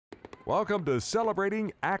Welcome to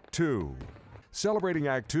Celebrating Act Two. Celebrating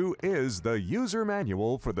Act Two is the user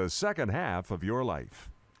manual for the second half of your life.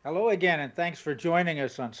 Hello again, and thanks for joining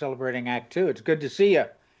us on Celebrating Act Two. It's good to see you.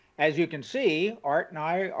 As you can see, Art and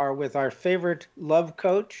I are with our favorite love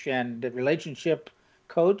coach and relationship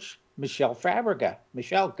coach, Michele Fabrega.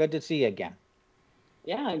 Michele, good to see you again.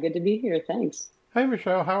 Yeah, good to be here. Thanks. Hey,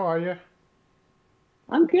 Michele, how are you?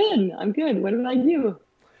 I'm good. I'm good. What about you?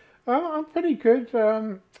 I'm pretty good.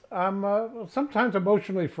 I'm sometimes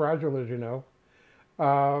emotionally fragile, as you know.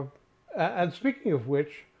 And speaking of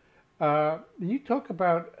which, you talk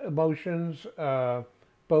about emotions,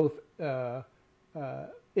 both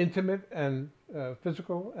intimate and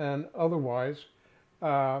physical and otherwise.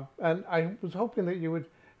 And I was hoping that you would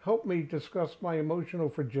help me discuss my emotional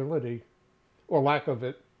fragility, or lack of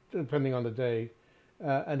it, depending on the day,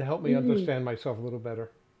 and help me understand myself a little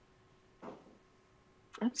better.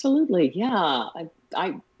 Absolutely. Yeah.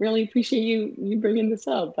 I really appreciate you bringing this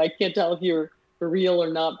up. I can't tell if you're for real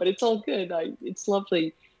or not, but it's all good. It's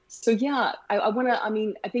lovely. So yeah, I want to,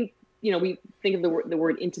 I think, we think of the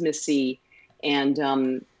word intimacy,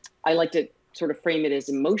 and I like to sort of frame it as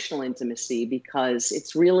emotional intimacy, because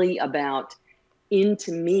it's really about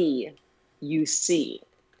into me, you see.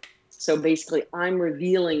 So basically I'm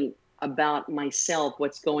revealing about myself,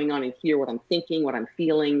 what's going on in here, what I'm thinking, what I'm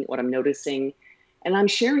feeling, what I'm noticing, and I'm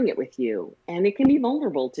sharing it with you. And it can be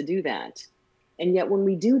vulnerable to do that. And yet when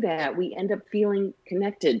we do that, we end up feeling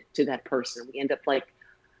connected to that person. We end up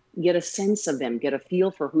get a sense of them, get a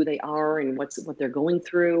feel for who they are and what they're going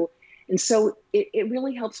through. And so it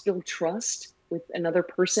really helps build trust with another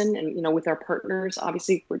person and, with our partners.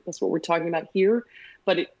 Obviously, that's what we're talking about here,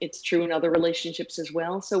 but it's true in other relationships as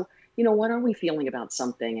well. So, what are we feeling about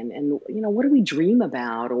something? And what do we dream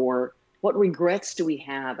about, or what regrets do we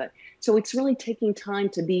have? So it's really taking time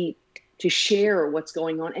to share what's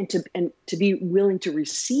going on, and to be willing to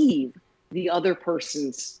receive the other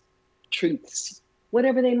person's truths,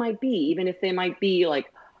 whatever they might be, even if they might be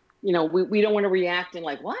we don't want to react in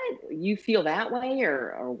what, you feel that way,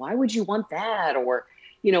 or why would you want that? Or,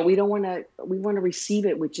 we want to receive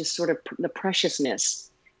it with just sort of the preciousness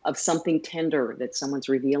of something tender that someone's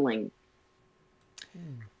revealing.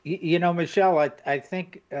 Michele, I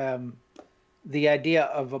think the idea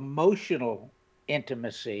of emotional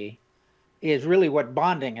intimacy is really what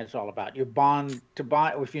bonding is all about. You bond.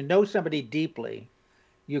 If you know somebody deeply,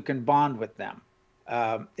 you can bond with them.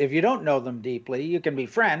 If you don't know them deeply, you can be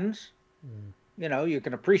friends. You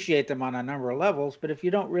can appreciate them on a number of levels, but if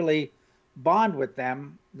you don't really bond with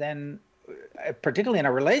them, then particularly in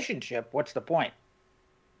a relationship, what's the point?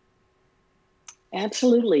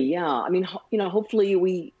 Absolutely. Yeah. Hopefully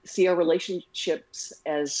we see our relationships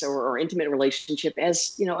or our intimate relationship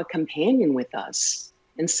as, a companion with us,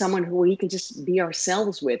 and someone who we can just be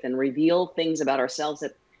ourselves with and reveal things about ourselves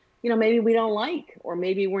that, maybe we don't like, or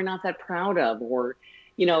maybe we're not that proud of, or,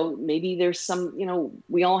 maybe there's some,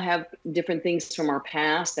 we all have different things from our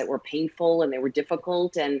past that were painful and they were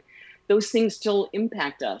difficult, and those things still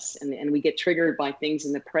impact us, and we get triggered by things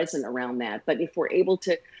in the present around that. But if we're able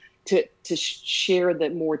to share the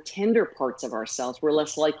more tender parts of ourselves, we're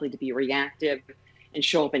less likely to be reactive and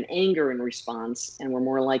show up in anger in response, and we're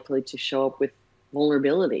more likely to show up with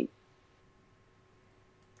vulnerability.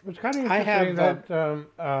 It's kind of interesting that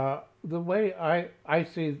the way I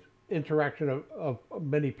see interaction of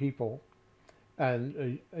many people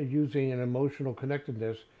and using an emotional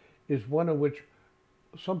connectedness is one in which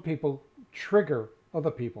some people trigger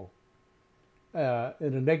other people in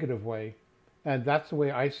a negative way. And that's the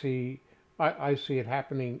way I see it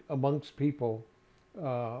happening amongst people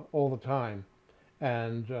all the time,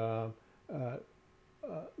 and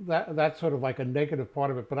that's sort of like a negative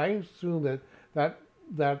part of it. But I assume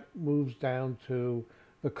that moves down to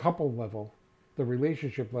the couple level, the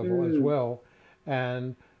relationship level as well,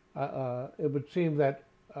 and it would seem that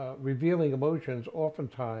revealing emotions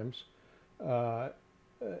oftentimes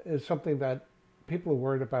is something that people are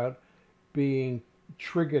worried about being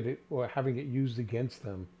triggered or having it used against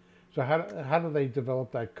them. So how do they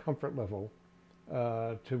develop that comfort level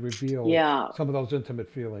to reveal some of those intimate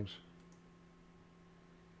feelings?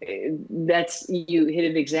 You hit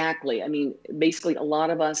it exactly. Basically a lot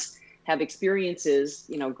of us have experiences,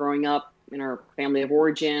 growing up in our family of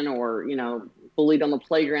origin, or, bullied on the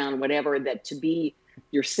playground, whatever, that to be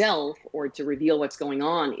yourself or to reveal what's going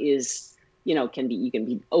on is, you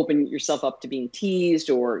can open yourself up to being teased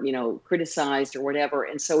or, criticized or whatever.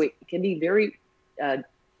 And so it can be very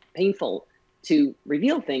painful to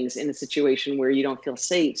reveal things in a situation where you don't feel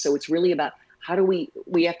safe. So it's really about how do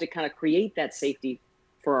we have to kind of create that safety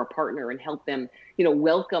for our partner and help them,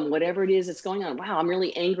 welcome whatever it is that's going on. Wow, I'm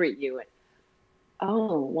really angry at you.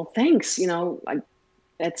 Oh, well, thanks.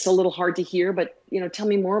 That's a little hard to hear, but, tell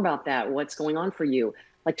me more about that. What's going on for you?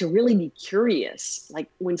 Like, to really be curious. Like,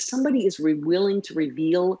 when somebody is willing to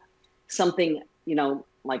reveal something,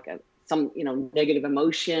 like some negative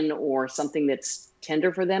emotion or something that's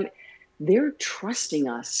tender for them, they're trusting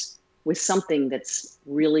us with something that's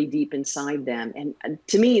really deep inside them. And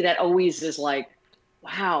to me, that always is like,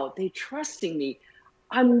 wow, they trusting me.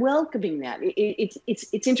 I'm welcoming that.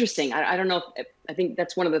 It's interesting. I don't know if, I think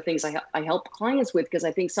that's one of the things I help clients with, because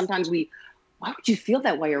I think sometimes why would you feel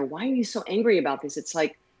that way? Or why are you so angry about this? It's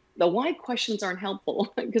like the why questions aren't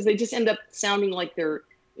helpful because they just end up sounding like they're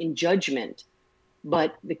in judgment.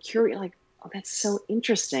 But the curious, like, oh, that's so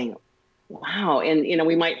interesting. Wow. And,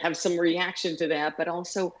 we might have some reaction to that, but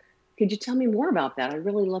also, could you tell me more about that? I'd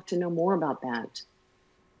really love to know more about that.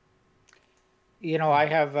 I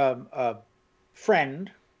have a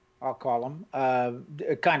friend, I'll call him,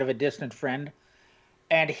 kind of a distant friend.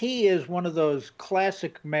 And he is one of those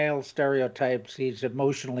classic male stereotypes. He's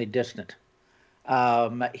emotionally distant.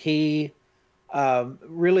 He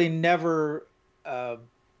really never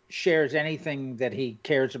shares anything that he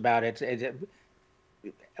cares about. It's a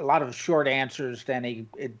lot of short answers to any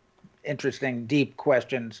interesting, deep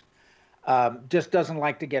questions. Just doesn't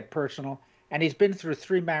like to get personal. And he's been through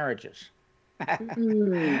 3 marriages.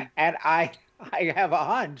 And I have a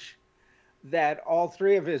hunch that all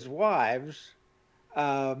 3 of his wives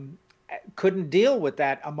couldn't deal with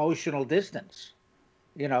that emotional distance.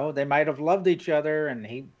 They might have loved each other,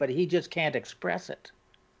 but he just can't express it.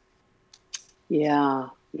 Yeah.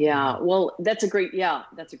 Well, that's a great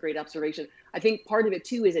observation. I think part of it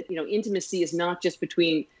too is that, intimacy is not just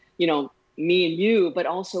between, me and you, but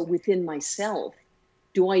also within myself.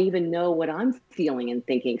 Do I even know what I'm feeling and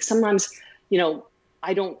thinking? Sometimes,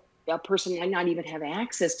 a person might not even have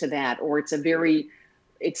access to that, or it's a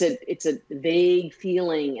vague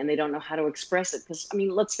feeling and they don't know how to express it. Because,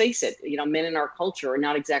 let's face it, men in our culture are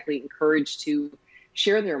not exactly encouraged to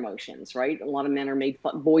share their emotions, right? A lot of men are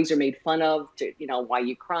boys are made fun of to, why are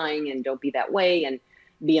you crying, and don't be that way, and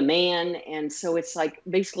be a man. And so it's like,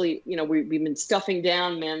 basically, we've been stuffing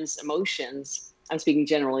down men's emotions. I'm speaking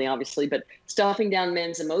generally, obviously, but stuffing down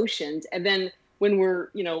men's emotions. And then when we're,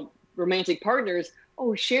 romantic partners,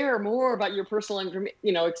 oh, share more about your personal,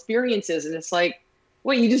 experiences. And it's like,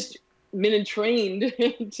 well, you just been trained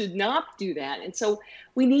to not do that. And so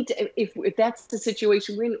we need to, if that's the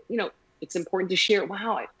situation, it's important to share.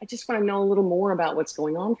 Wow, I just want to know a little more about what's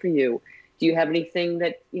going on for you. Do you have anything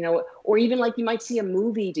that, or even like you might see a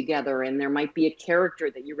movie together and there might be a character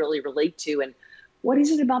that you really relate to. And what is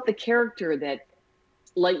it about the character that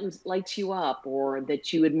lights you up, or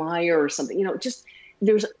that you admire, or something? Just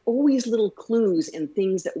there's always little clues and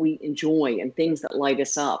things that we enjoy and things that light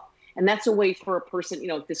us up. And that's a way for a person,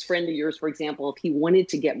 this friend of yours, for example, if he wanted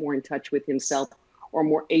to get more in touch with himself or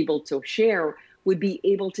more able to share, would be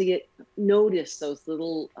able to notice those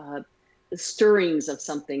little stirrings of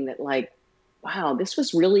something that, like, wow, this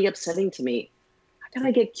was really upsetting to me. How can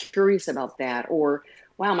I get curious about that? Or,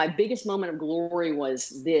 wow, my biggest moment of glory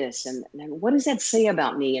was this. And what does that say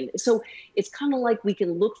about me? And so it's kind of like we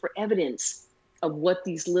can look for evidence of what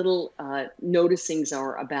these little noticings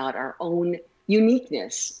are about our own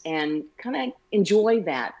uniqueness, and kind of enjoy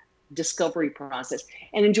that discovery process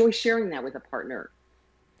and enjoy sharing that with a partner.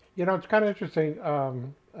 It's kind of interesting.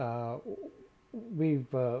 We've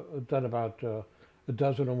done about a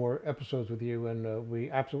dozen or more episodes with you, and we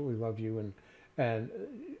absolutely love you, and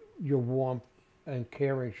your warmth and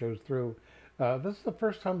caring shows through. This is the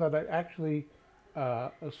first time that I actually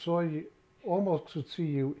saw you, almost could see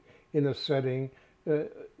you in a setting,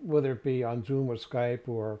 whether it be on Zoom or Skype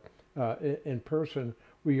or in person,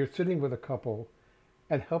 where you're sitting with a couple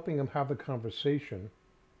and helping them have a conversation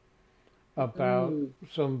about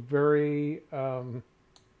some very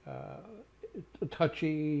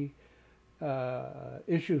touchy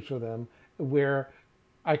issues for them, where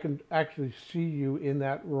I can actually see you in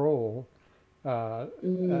that role,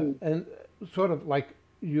 and sort of like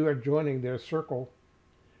you are joining their circle,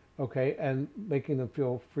 okay, and making them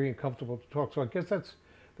feel free and comfortable to talk. So I guess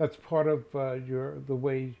that's part of the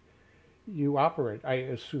way you operate, I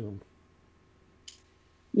assume.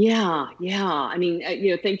 Yeah. I mean,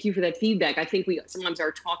 thank you for that feedback. I think we sometimes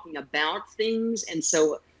are talking about things, and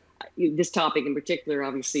so this topic in particular,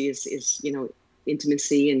 obviously, is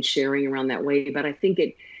intimacy and sharing around that way. But I think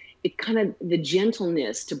it kind of, the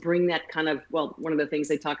gentleness to bring that kind of, well, one of the things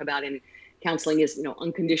they talk about in counseling is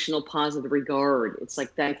unconditional positive regard. It's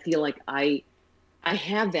like that. I feel like I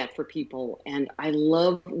have that for people, and I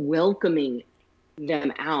love welcoming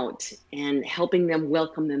them out and helping them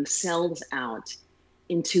welcome themselves out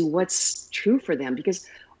into what's true for them. Because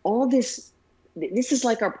all this is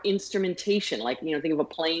like our instrumentation, like, think of a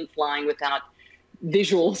plane flying without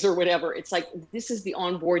visuals or whatever. It's like, this is the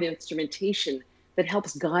onboard instrumentation that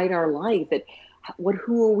helps guide our life,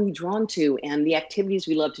 who are we drawn to, and the activities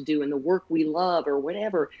we love to do and the work we love or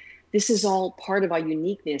whatever. This is all part of our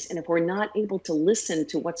uniqueness. And if we're not able to listen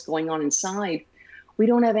to what's going on inside, we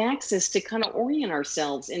don't have access to kind of orient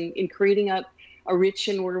ourselves in creating a rich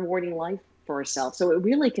and rewarding life for ourselves. So it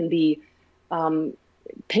really can be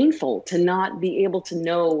painful to not be able to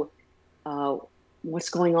know what's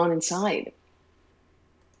going on inside.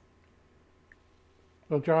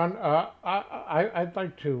 Well, John, I'd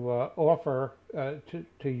like to offer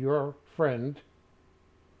to your friend,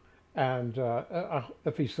 and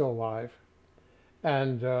if he's still alive,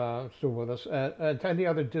 and still with us, and to any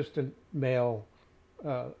other distant male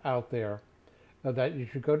out there, that you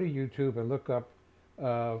should go to YouTube and look up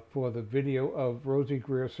for the video of Rosie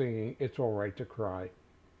Greer singing "It's All Right to Cry."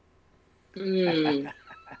 Mm.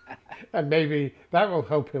 And maybe that will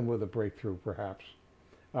help him with a breakthrough, perhaps.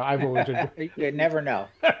 I've always enjoyed. You never know.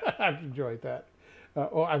 I've enjoyed that.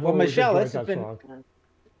 I've well, always Michele, enjoyed this has that been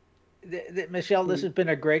song. Michele. This has been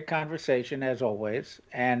a great conversation as always,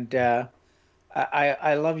 and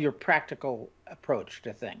I love your practical approach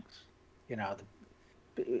to things.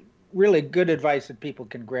 Really good advice that people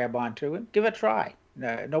can grab onto and give it a try.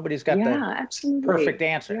 Nobody's got the absolutely. perfect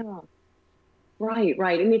answer. Yeah.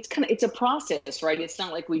 Right. And it's a process, right? It's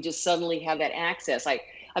not like we just suddenly have that access. I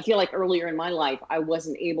feel like earlier in my life, I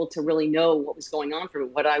wasn't able to really know what was going on for me,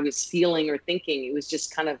 what I was feeling or thinking. It was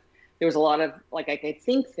just kind of, there was a lot of, like, I could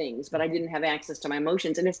think things, but I didn't have access to my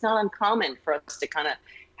emotions. And it's not uncommon for us to kind of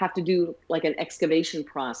have to do like an excavation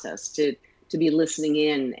process to be listening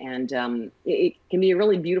in. And it can be a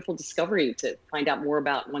really beautiful discovery to find out more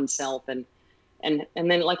about oneself and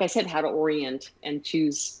then, like I said, how to orient and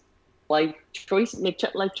choose make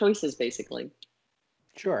life choices, basically.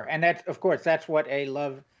 Sure. And that's, of course, that's what a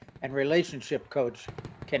love and relationship coach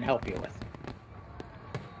can help you with.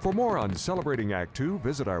 For more on Celebrating Act Two,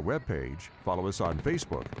 visit our webpage, follow us on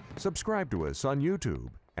Facebook, subscribe to us on YouTube,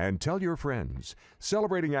 and tell your friends.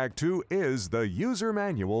 Celebrating Act Two is the user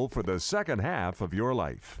manual for the second half of your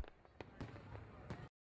life.